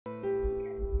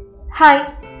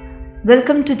Hi,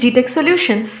 welcome to GTech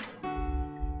Solutions.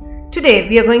 Today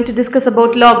we are going to discuss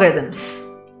about logarithms.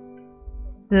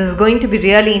 This is going to be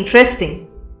really interesting.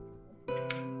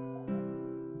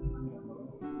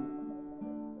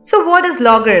 So what is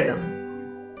logarithm?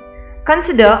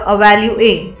 Consider a value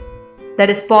a that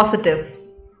is positive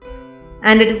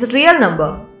and it is a real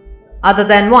number other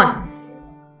than 1.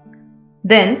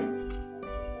 Then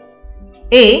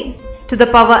a to the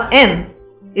power m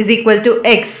is equal to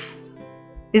x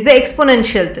is the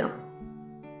exponential term.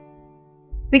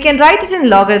 We can write it in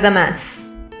logarithm as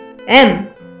m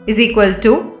is equal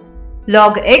to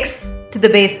log x to the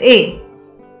base a.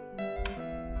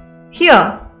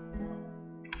 Here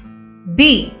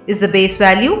b is the base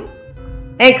value,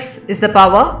 x is the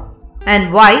power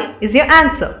and y is your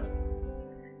answer.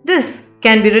 This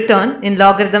can be written in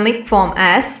logarithmic form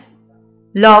as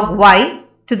log y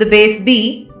to the base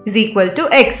b is equal to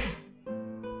x.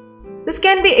 This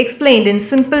can be explained in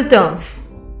simple terms.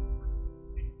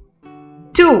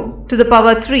 2 to the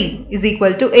power 3 is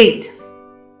equal to 8.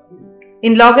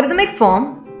 In logarithmic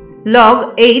form,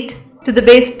 log 8 to the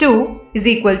base 2 is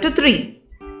equal to 3.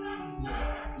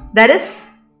 That is,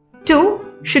 2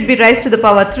 should be raised to the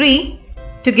power 3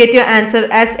 to get your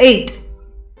answer as 8.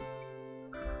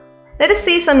 Let us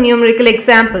see some numerical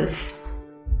examples.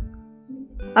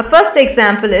 Our first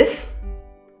example is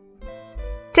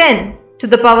 10 to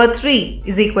the power 3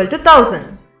 is equal to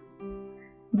 1000.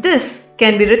 This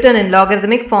can be written in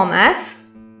logarithmic form as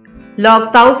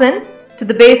log 1000 to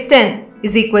the base 10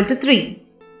 is equal to 3.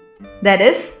 That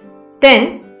is,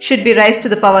 10 should be raised to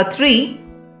the power 3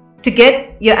 to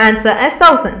get your answer as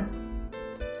 1000.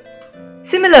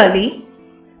 Similarly,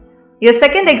 your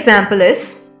second example is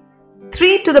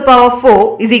 3 to the power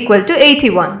 4 is equal to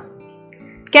 81.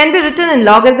 Can be written in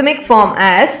logarithmic form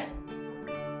as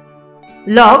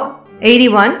log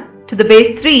 81 to the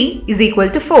base 3 is equal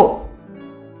to 4.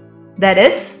 That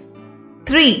is,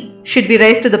 3 should be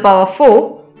raised to the power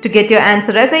 4 to get your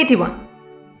answer as 81.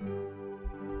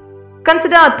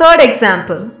 Consider a third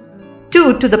example.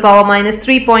 2 to the power minus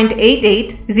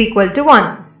 3.88 is equal to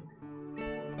 1.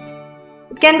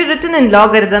 It can be written in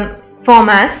logarithm form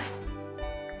as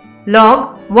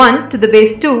log 1 to the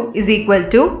base 2 is equal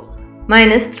to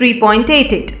minus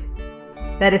 3.88.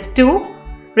 That is, 2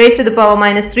 raised to the power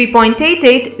minus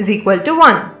 3.88 is equal to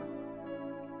 1.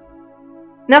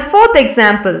 Now fourth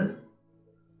example,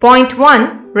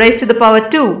 0.1 raised to the power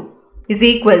 2 is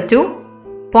equal to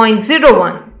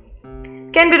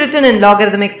 0.01. Can be written in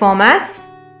logarithmic form as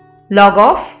log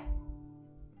of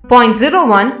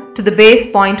 0.01 to the base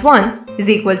 0.1 is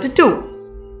equal to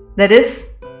 2. That is,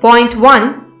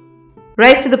 0.1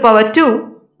 raised to the power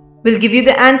 2 will give you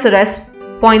the answer as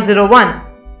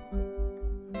 0.01.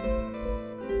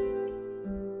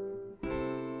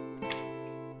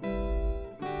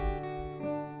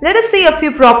 Let us see a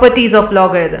few properties of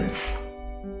logarithms.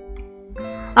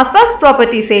 Our first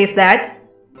property says that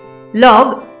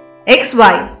log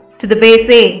xy to the base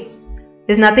a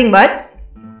is nothing but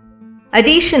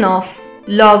addition of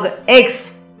log x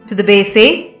to the base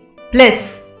a plus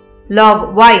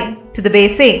log y to the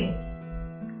base a.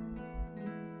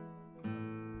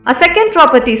 Our second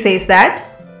property says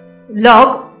that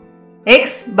log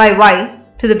x by y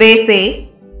to the base a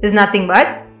is nothing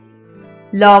but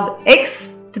log x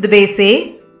to the base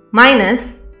a minus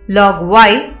log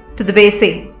y to the base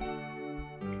a.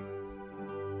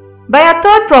 By our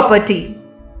third property,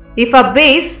 if our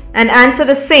base and answer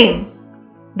is same,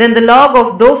 then the log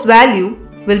of those value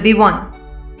will be 1.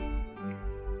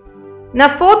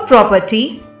 Now fourth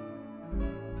property,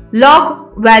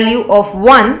 log value of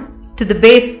 1 to the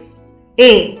base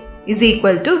a is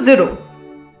equal to 0.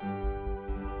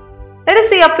 Let us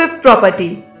see our fifth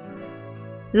property,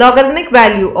 logarithmic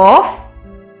value of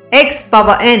x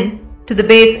power n to the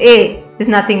base a is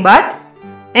nothing but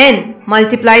n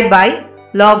multiplied by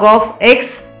log of x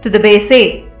to the base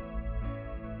a.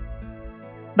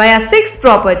 By our sixth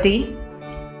property,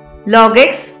 log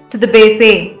x to the base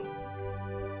a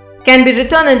can be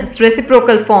written in its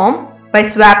reciprocal form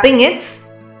by swapping its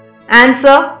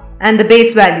answer and the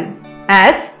base value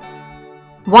as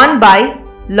 1 by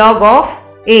log of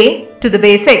a to the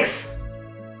base x.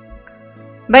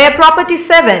 By our property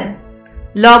 7,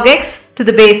 log x to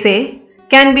the base a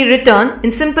can be written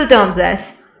in simple terms as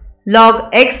log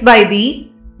x by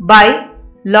b by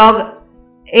log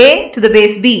a to the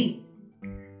base b.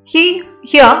 Here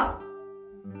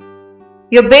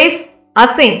your base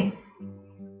are same.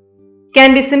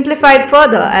 Can be simplified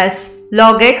further as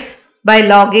log x by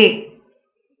log a.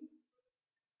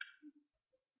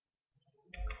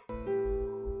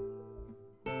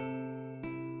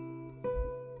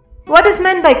 What is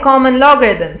meant by common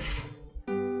logarithms?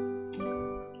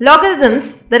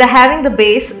 Logarithms that are having the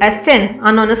base as 10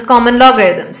 are known as common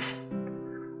logarithms.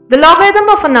 The logarithm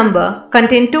of a number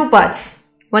contains two parts.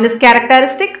 One is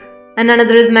characteristic and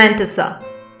another is mantissa.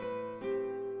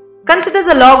 Consider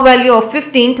the log value of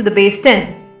 15 to the base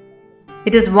 10.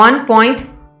 It is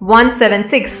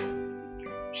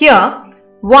 1.176. Here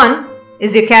 1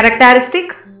 is your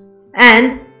characteristic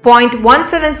and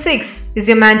 0.176 is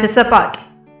your mantissa part.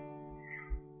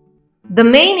 The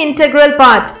main integral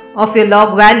part of your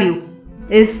log value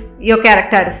is your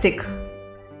characteristic,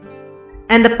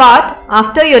 and the part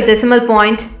after your decimal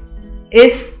point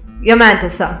is your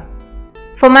mantissa.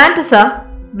 For mantissa,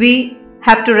 we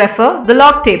have to refer the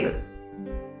log table.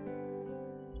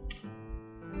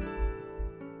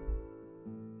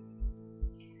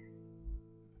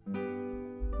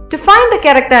 To find the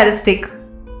characteristic,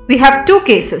 we have two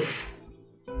cases.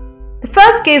 The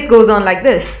first case goes on like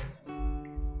this.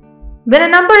 When a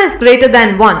number is greater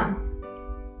than 1,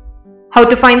 how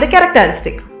to find the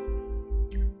characteristic?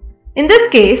 In this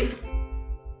case,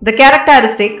 the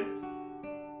characteristic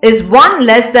is 1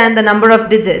 less than the number of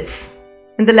digits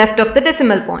in the left of the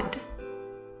decimal point.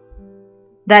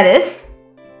 That is,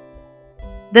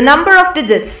 the number of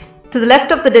digits to the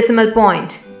left of the decimal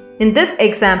point in this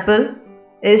example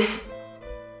is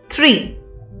 3.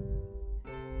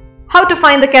 How to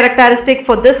find the characteristic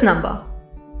for this number,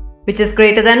 which is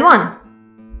greater than 1?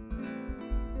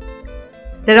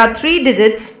 There are 3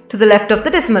 digits to the left of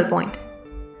the decimal point.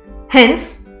 Hence,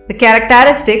 the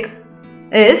characteristic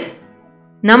is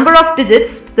number of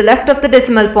digits to the left of the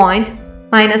decimal point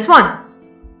minus 1.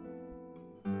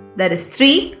 That is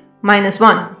 3 minus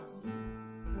 1.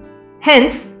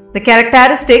 Hence, the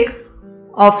characteristic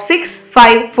of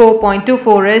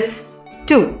 654.24 is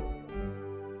 2.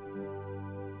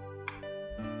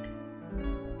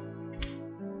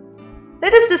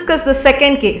 Let us discuss the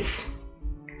second case.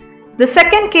 The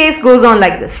second case goes on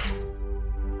like this.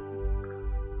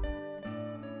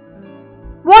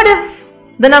 What if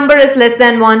the number is less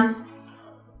than 1?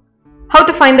 How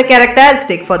to find the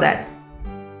characteristic for that?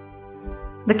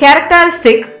 The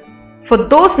characteristic for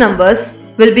those numbers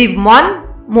will be 1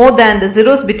 more than the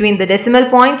zeros between the decimal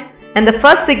point and the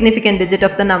first significant digit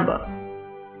of the number,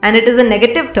 and it is a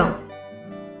negative term.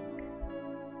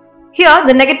 Here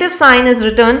the negative sign is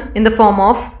written in the form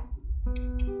of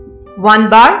 1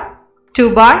 bar,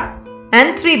 2 bar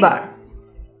and 3 bar.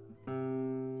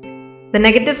 The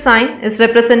negative sign is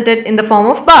represented in the form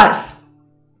of bars.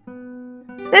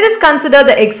 Let us consider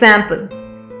the example.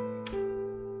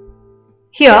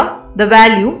 Here the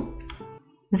value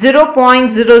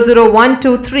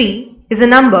 0.00123 is a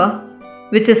number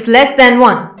which is less than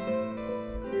 1.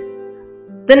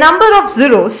 The number of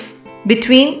zeros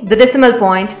between the decimal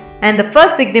point and the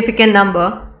first significant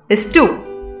number is 2.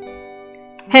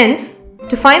 Hence,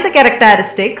 to find the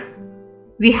characteristic,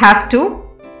 we have to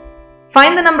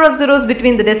find the number of zeros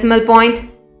between the decimal point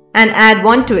and add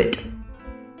 1 to it.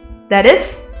 That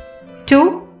is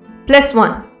 2 plus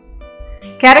 1.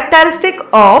 Characteristic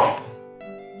of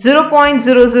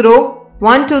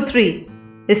 0.00123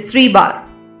 is 3 bar.